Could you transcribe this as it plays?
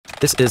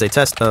This is a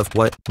test of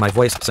what my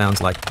voice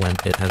sounds like when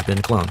it has been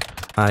cloned.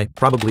 I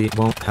probably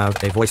won't have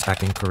a voice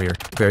acting career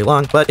very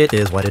long, but it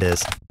is what it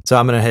is. So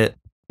I'm going to hit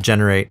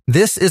generate.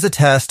 This is a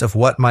test of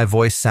what my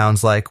voice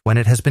sounds like when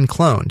it has been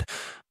cloned.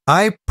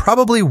 I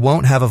probably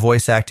won't have a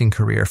voice acting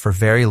career for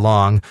very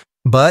long,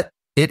 but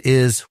it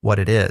is what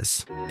it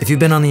is. If you've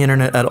been on the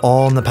internet at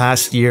all in the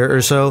past year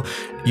or so,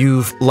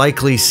 you've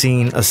likely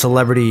seen a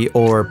celebrity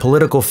or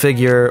political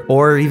figure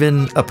or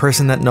even a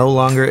person that no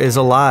longer is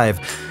alive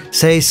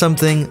say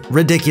something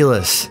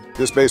ridiculous.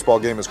 This baseball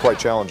game is quite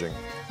challenging.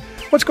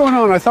 What's going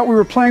on? I thought we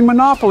were playing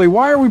Monopoly.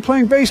 Why are we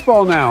playing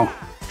baseball now?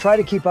 Try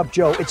to keep up,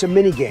 Joe. It's a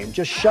mini game.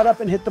 Just shut up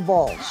and hit the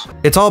balls.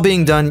 It's all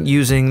being done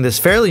using this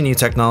fairly new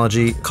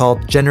technology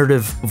called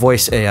generative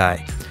voice AI.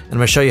 And I'm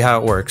going to show you how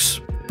it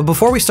works. But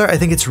before we start, I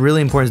think it's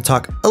really important to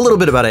talk a little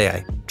bit about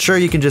AI. Sure,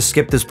 you can just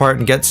skip this part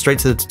and get straight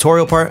to the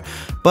tutorial part,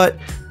 but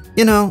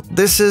you know,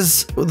 this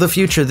is the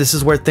future. This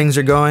is where things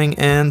are going,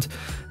 and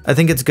I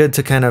think it's good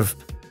to kind of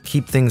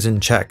keep things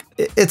in check.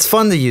 It's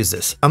fun to use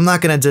this. I'm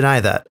not going to deny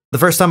that. The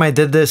first time I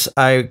did this,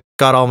 I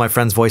got all my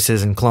friends'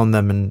 voices and cloned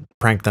them and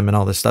pranked them and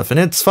all this stuff. And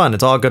it's fun.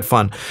 It's all good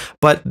fun.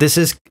 But this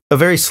is a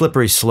very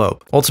slippery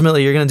slope.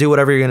 Ultimately, you're going to do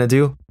whatever you're going to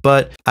do.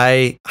 But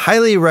I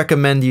highly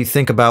recommend you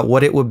think about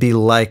what it would be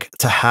like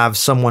to have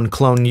someone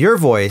clone your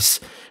voice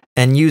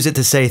and use it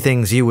to say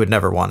things you would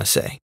never want to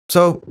say.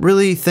 So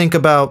really think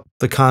about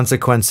the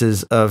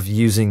consequences of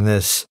using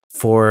this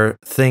for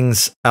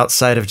things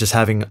outside of just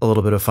having a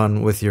little bit of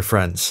fun with your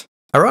friends.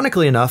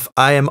 Ironically enough,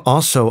 I am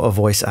also a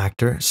voice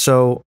actor,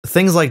 so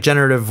things like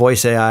generative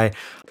voice AI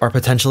are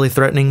potentially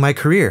threatening my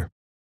career.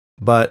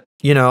 But,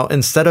 you know,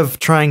 instead of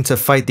trying to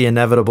fight the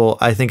inevitable,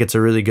 I think it's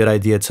a really good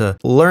idea to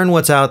learn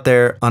what's out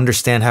there,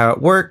 understand how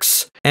it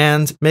works,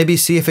 and maybe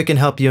see if it can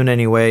help you in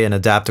any way and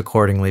adapt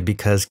accordingly,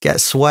 because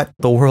guess what?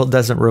 The world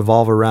doesn't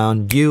revolve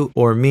around you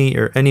or me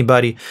or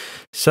anybody.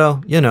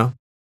 So, you know.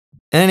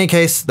 In any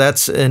case,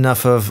 that's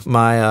enough of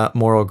my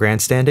moral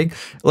grandstanding.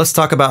 Let's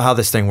talk about how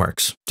this thing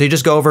works. So you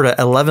just go over to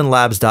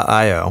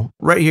ElevenLabs.io.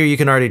 Right here, you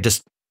can already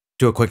just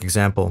do a quick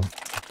example.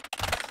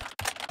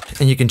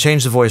 And you can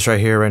change the voice right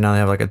here. Right now, they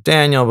have like a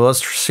Daniel, but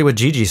let's see what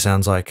Gigi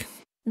sounds like.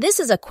 This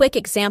is a quick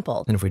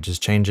example. And if we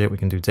just change it, we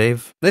can do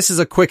Dave. This is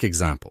a quick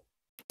example.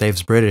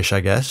 Dave's British,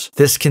 I guess.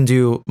 This can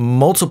do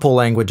multiple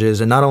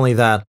languages, and not only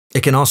that,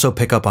 it can also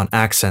pick up on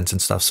accents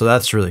and stuff, so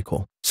that's really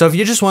cool. So if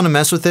you just want to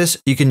mess with this,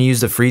 you can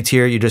use the free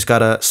tier. You just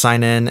gotta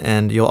sign in,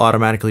 and you'll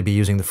automatically be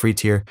using the free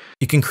tier.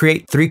 You can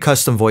create 3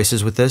 custom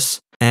voices with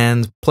this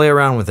and play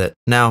around with it.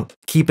 Now,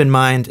 keep in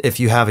mind, if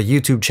you have a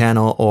YouTube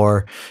channel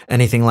or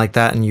anything like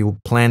that, and you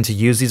plan to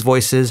use these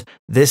voices,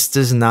 this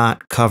does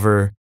not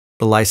cover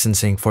the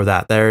licensing for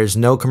that. There is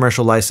no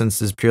commercial license.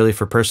 This is purely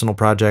for personal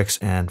projects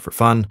and for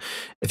fun.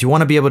 If you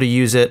want to be able to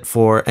use it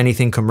for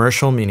anything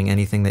commercial, meaning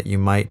anything that you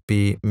might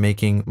be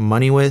making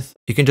money with,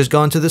 you can just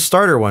go into the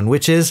starter one,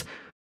 which is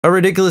a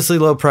ridiculously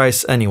low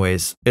price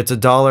anyways. It's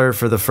 $1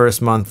 for the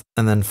first month,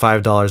 and then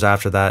 $5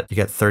 after that. You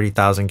get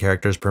 30,000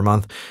 characters per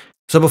month.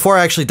 So before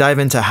I actually dive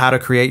into how to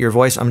create your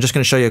voice, I'm just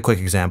going to show you a quick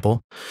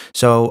example.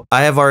 So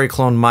I have already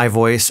cloned my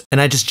voice,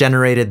 and I just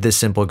generated this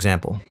simple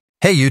example.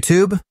 Hey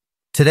YouTube,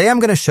 today I'm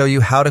going to show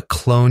you how to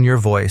clone your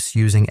voice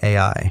using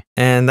AI.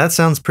 And that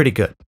sounds pretty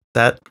good.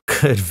 That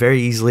could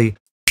very easily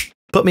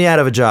put me out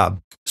of a job.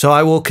 So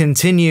I will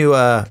continue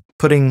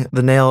putting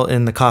the nail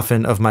in the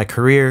coffin of my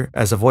career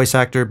as a voice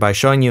actor by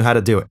showing you how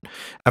to do it.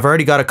 I've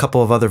already got a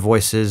couple of other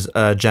voices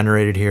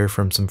generated here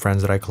from some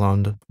friends that I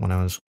cloned when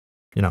I was,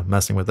 you know,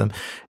 messing with them.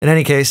 In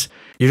any case,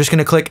 you're just going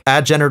to click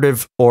Add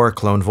Generative or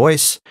Clone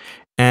Voice,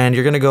 and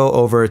you're going to go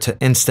over to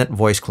instant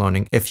voice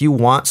cloning. If you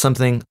want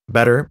something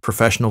better,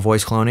 professional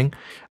voice cloning,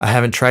 I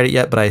haven't tried it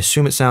yet, but I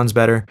assume it sounds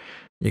better.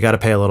 You got to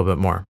pay a little bit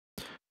more.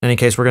 In any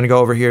case, we're going to go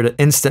over here to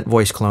instant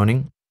voice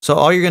cloning. So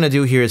all you're going to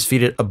do here is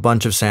feed it a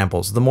bunch of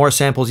samples. The more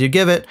samples you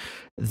give it,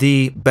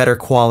 the better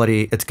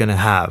quality it's going to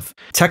have.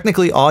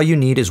 Technically, all you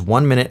need is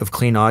 1 minute of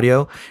clean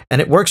audio,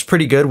 and it works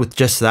pretty good with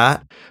just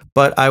that.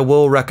 But I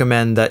will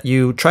recommend that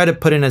you try to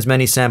put in as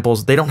many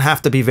samples. They don't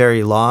have to be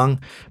very long,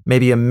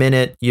 maybe a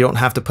minute. You don't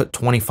have to put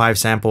 25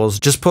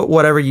 samples. Just put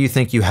whatever you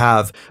think you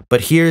have.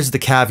 But here's the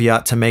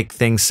caveat to make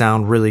things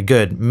sound really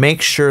good.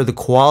 Make sure the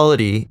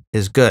quality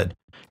is good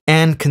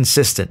and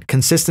consistent.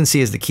 Consistency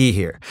is the key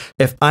here.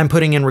 If I'm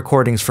putting in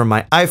recordings from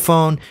my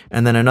iPhone,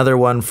 and then another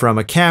one from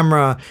a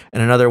camera,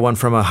 and another one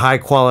from a high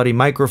quality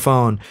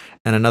microphone,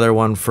 and another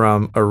one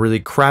from a really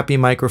crappy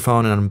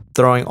microphone, and I'm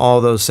throwing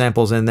all those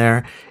samples in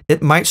there,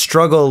 it might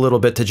struggle a little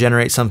bit to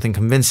generate something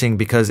convincing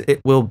because it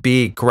will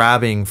be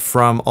grabbing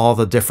from all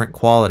the different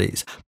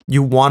qualities.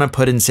 You want to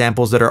put in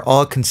samples that are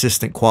all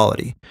consistent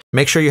quality.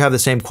 Make sure you have the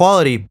same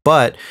quality,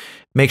 but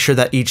make sure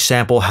that each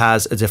sample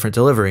has a different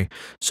delivery.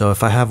 So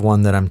if I have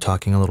one that I'm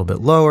talking a little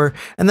bit lower,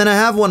 and then I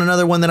have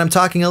another one that I'm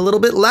talking a little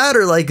bit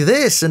louder like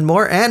this and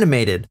more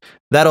animated,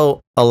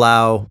 that'll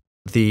allow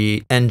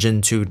the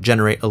engine to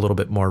generate a little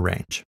bit more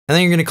range. And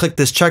then you're going to click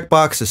this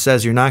checkbox that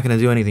says you're not going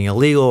to do anything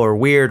illegal or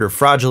weird or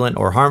fraudulent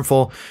or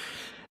harmful.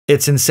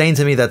 It's insane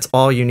to me that's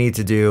all you need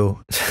to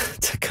do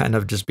to kind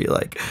of just be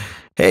like,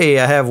 hey,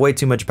 I have way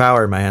too much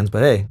power in my hands,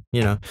 but hey,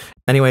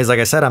 Anyways, like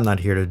I said, I'm not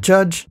here to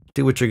judge.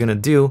 Do what you're going to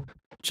do.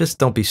 Just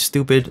don't be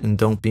stupid and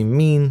don't be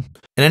mean.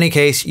 In any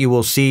case, you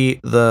will see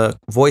the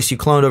voice you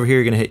cloned over here.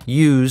 You're going to hit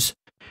use,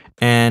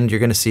 and you're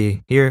going to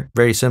see here,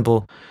 very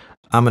simple.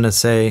 I'm going to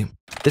say,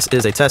 this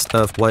is a test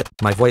of what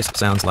my voice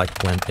sounds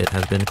like when it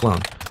has been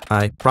cloned.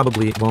 I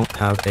probably won't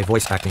have a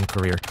voice acting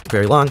career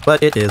very long,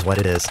 but it is what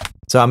it is.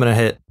 So I'm going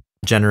to hit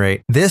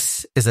generate.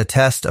 This is a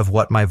test of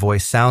what my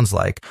voice sounds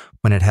like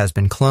when it has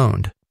been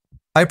cloned.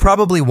 I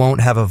probably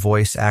won't have a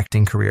voice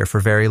acting career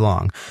for very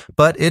long,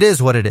 but it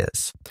is what it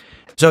is.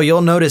 So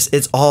you'll notice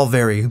it's all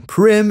very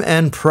prim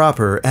and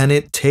proper, and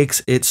it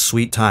takes its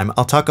sweet time.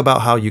 I'll talk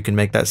about how you can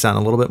make that sound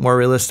a little bit more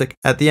realistic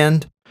at the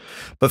end.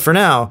 But for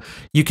now,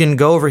 you can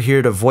go over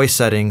here to voice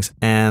settings,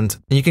 and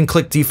you can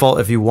click default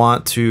if you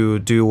want to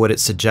do what it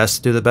suggests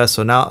to do the best.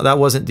 So now that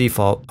wasn't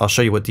default. I'll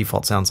show you what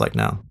default sounds like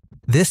now.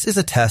 This is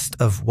a test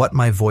of what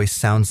my voice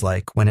sounds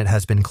like when it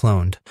has been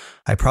cloned.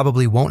 I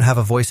probably won't have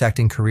a voice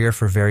acting career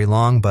for very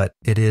long, but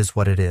it is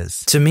what it is.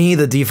 To me,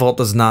 the default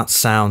does not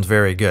sound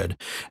very good.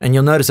 And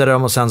you'll notice that it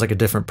almost sounds like a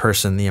different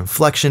person. The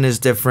inflection is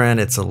different.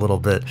 It's a little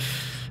bit,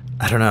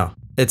 I don't know.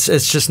 It's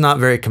just not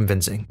very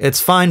convincing.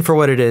 It's fine for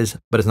what it is,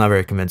 but it's not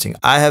very convincing.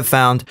 I have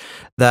found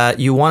that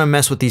you want to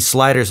mess with these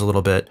sliders a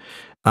little bit.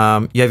 You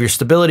have your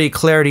stability,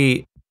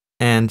 clarity,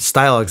 and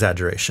style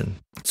exaggeration.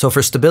 So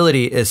for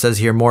stability, it says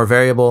here more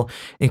variable.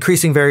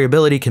 Increasing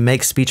variability can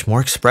make speech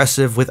more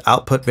expressive with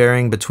output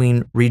varying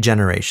between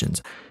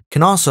regenerations.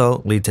 Can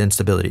also lead to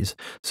instabilities.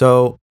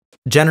 So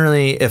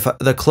generally, if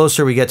the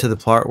closer we get to the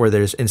part where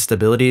there's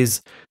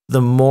instabilities,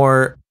 the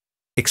more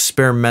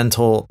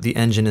experimental the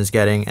engine is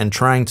getting and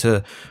trying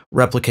to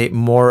replicate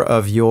more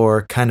of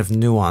your kind of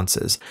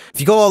nuances.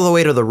 If you go all the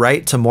way to the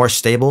right to more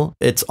stable,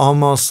 it's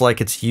almost like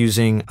it's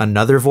using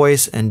another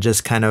voice and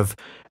just kind of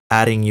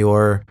adding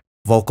your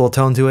vocal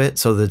tone to it.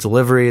 So the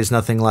delivery is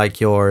nothing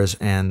like yours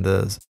and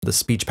the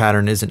speech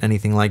pattern isn't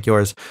anything like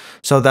yours.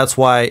 So that's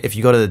why if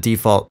you go to the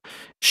default,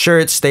 sure,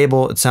 it's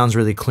stable, it sounds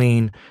really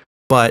clean,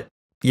 but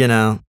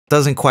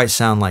doesn't quite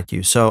sound like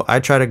you. So I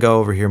try to go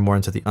over here more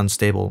into the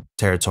unstable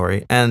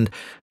territory. And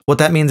what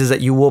that means is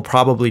that you will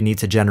probably need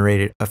to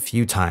generate it a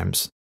few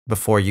times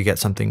before you get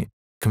something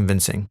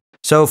convincing.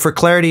 So for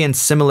clarity and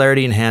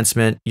similarity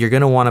enhancement, you're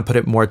going to want to put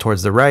it more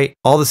towards the right.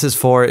 All this is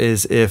for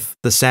is if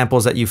the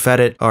samples that you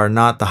fed it are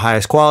not the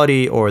highest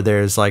quality, or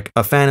there's like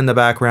a fan in the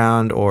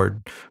background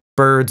or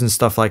birds and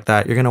stuff like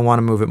that, you're going to want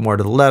to move it more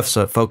to the left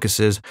so it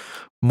focuses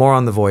more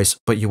on the voice,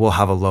 but you will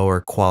have a lower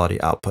quality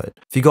output.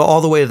 If you go all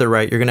the way to the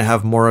right, you're going to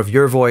have more of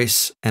your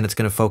voice, and it's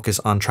going to focus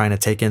on trying to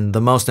take in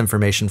the most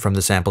information from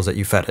the samples that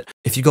you fed it.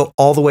 If you go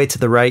all the way to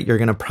the right, you're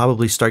going to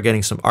probably start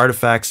getting some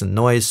artifacts and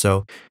noise,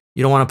 so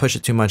you don't want to push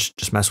it too much,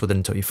 just mess with it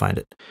until you find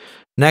it.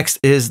 Next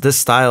is the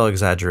style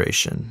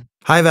exaggeration.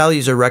 High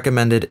values are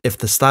recommended if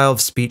the style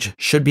of speech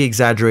should be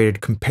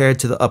exaggerated compared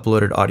to the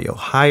uploaded audio.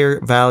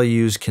 Higher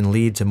values can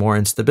lead to more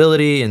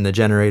instability in the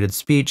generated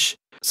speech.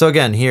 So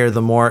again, here,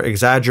 the more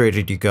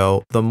exaggerated you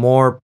go, the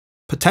more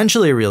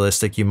potentially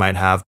realistic you might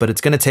have, but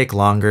it's going to take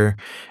longer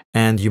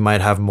and you might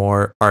have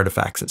more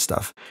artifacts and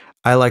stuff.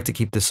 I like to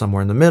keep this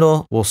somewhere in the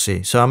middle. We'll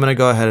see. So I'm going to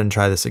go ahead and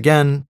try this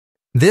again.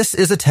 This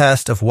is a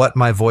test of what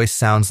my voice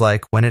sounds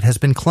like when it has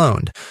been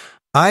cloned.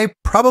 I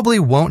probably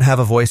won't have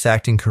a voice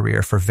acting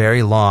career for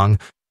very long,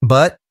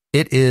 but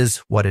it is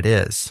what it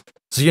is.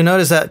 So you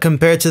notice that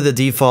compared to the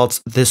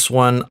defaults, this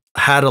one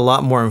had a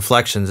lot more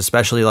inflections,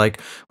 especially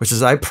which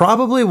is I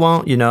probably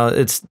won't,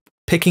 it's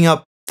picking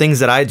up things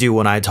that I do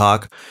when I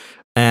talk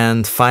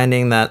and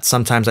finding that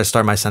sometimes I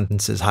start my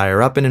sentences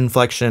higher up in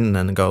inflection and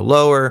then go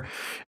lower.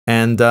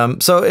 And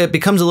so it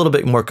becomes a little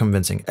bit more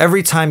convincing.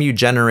 Every time you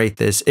generate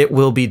this, it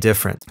will be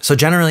different. So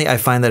generally, I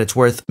find that it's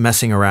worth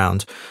messing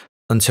around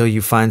until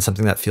you find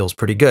something that feels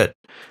pretty good.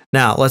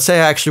 Now, let's say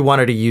I actually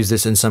wanted to use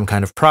this in some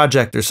kind of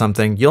project or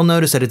something. You'll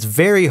notice that it's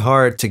very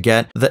hard to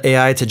get the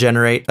AI to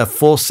generate a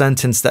full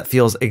sentence that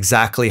feels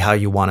exactly how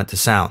you want it to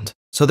sound.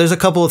 So there's a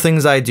couple of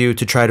things I do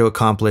to try to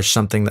accomplish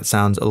something that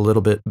sounds a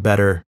little bit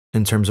better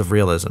in terms of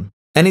realism.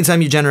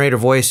 Anytime you generate a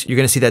voice, you're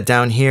going to see that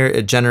down here,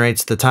 it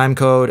generates the time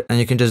code, and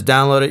you can just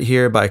download it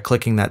here by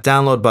clicking that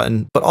download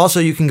button. But also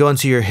you can go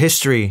into your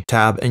history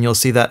tab and you'll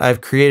see that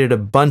I've created a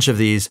bunch of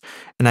these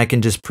and I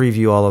can just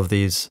preview all of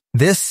these.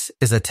 This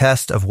is a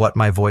test of what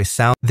my voice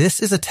sounds. This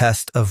is a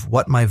test of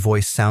what my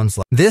voice sounds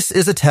like. This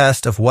is a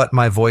test of what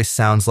my voice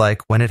sounds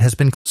like when it has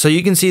been. So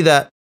you can see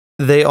that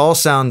they all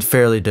sound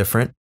fairly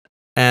different.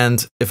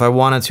 And if I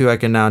wanted to, I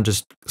can now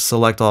just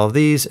select all of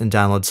these and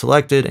download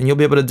selected, and you'll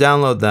be able to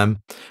download them.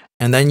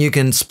 And then you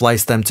can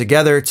splice them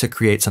together to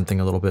create something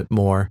a little bit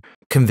more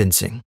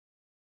convincing.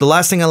 The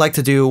last thing I like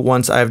to do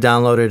once I've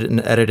downloaded and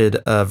edited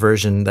a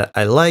version that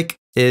I like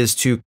is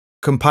to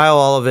compile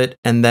all of it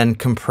and then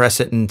compress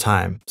it in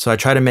time. So I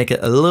try to make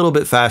it a little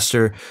bit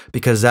faster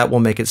because that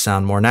will make it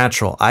sound more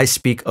natural. I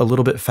speak a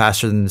little bit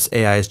faster than this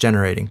AI is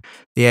generating.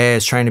 The AI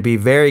is trying to be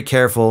very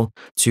careful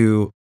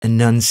to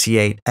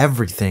enunciate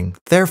everything.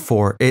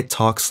 Therefore, it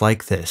talks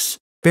like this,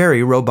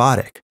 very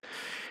robotic.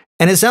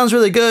 And it sounds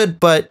really good,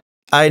 but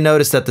I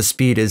noticed that the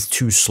speed is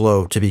too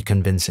slow to be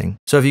convincing.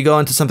 So if you go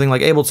into something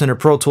like Ableton or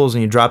Pro Tools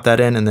and you drop that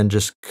in and then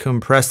just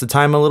compress the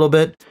time a little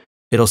bit,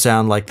 it'll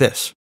sound like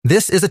this.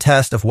 This is a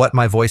test of what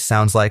my voice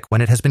sounds like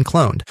when it has been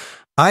cloned.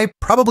 I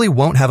probably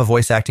won't have a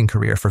voice acting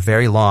career for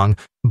very long,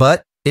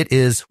 but it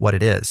is what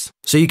it is.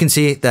 So you can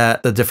see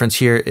that the difference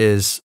here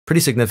is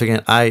pretty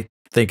significant. I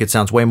think it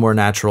sounds way more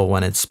natural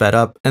when it's sped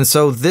up. And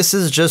so this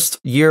is just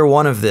year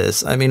one of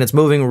this. I mean, it's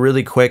moving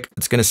really quick.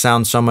 It's going to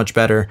sound so much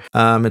better.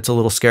 It's a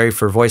little scary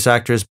for voice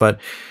actors, but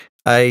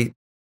I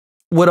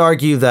would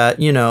argue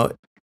that, you know,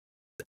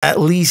 at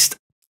least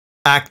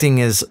acting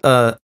is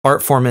a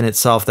art form in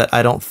itself that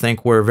I don't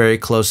think we're very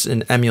close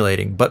in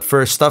emulating. But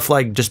for stuff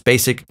like just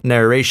basic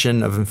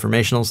narration of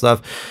informational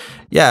stuff,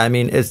 yeah, I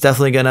mean, it's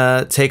definitely going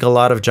to take a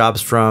lot of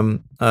jobs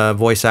from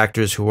voice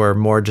actors who are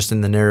more just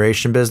in the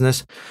narration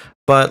business.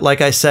 But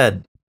like I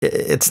said,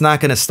 it's not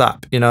going to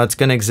stop. You know, it's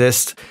going to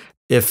exist.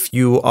 If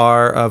you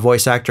are a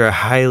voice actor, I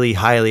highly,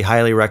 highly,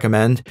 highly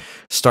recommend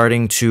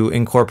starting to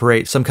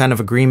incorporate some kind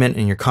of agreement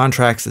in your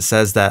contracts that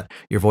says that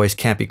your voice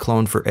can't be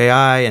cloned for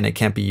AI and it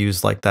can't be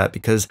used like that,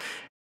 because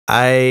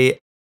I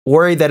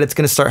worry that it's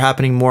going to start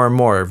happening more and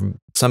more.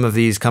 Some of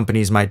these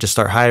companies might just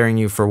start hiring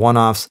you for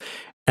one-offs,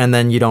 and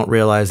then you don't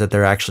realize that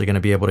they're actually going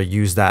to be able to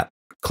use that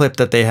clip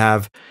that they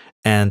have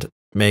and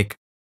make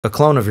a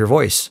clone of your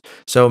voice.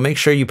 So make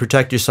sure you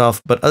protect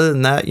yourself. But other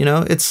than that, you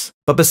know,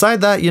 but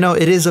beside that, you know,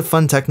 it is a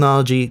fun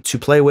technology to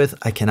play with.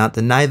 I cannot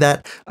deny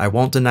that. I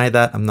won't deny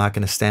that. I'm not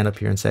going to stand up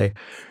here and say,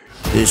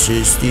 this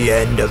is the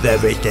end of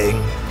everything.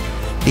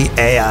 The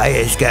AI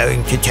is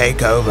going to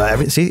take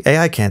over. See,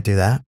 AI can't do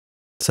that.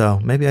 So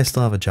maybe I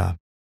still have a job.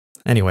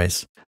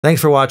 Anyways,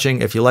 thanks for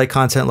watching. If you like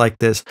content like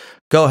this,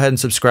 go ahead and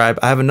subscribe.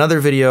 I have another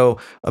video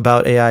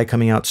about AI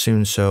coming out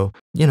soon. So,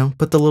 you know,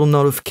 put the little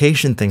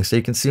notification thing so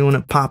you can see when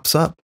it pops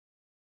up.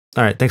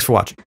 All right. Thanks for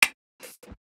watching.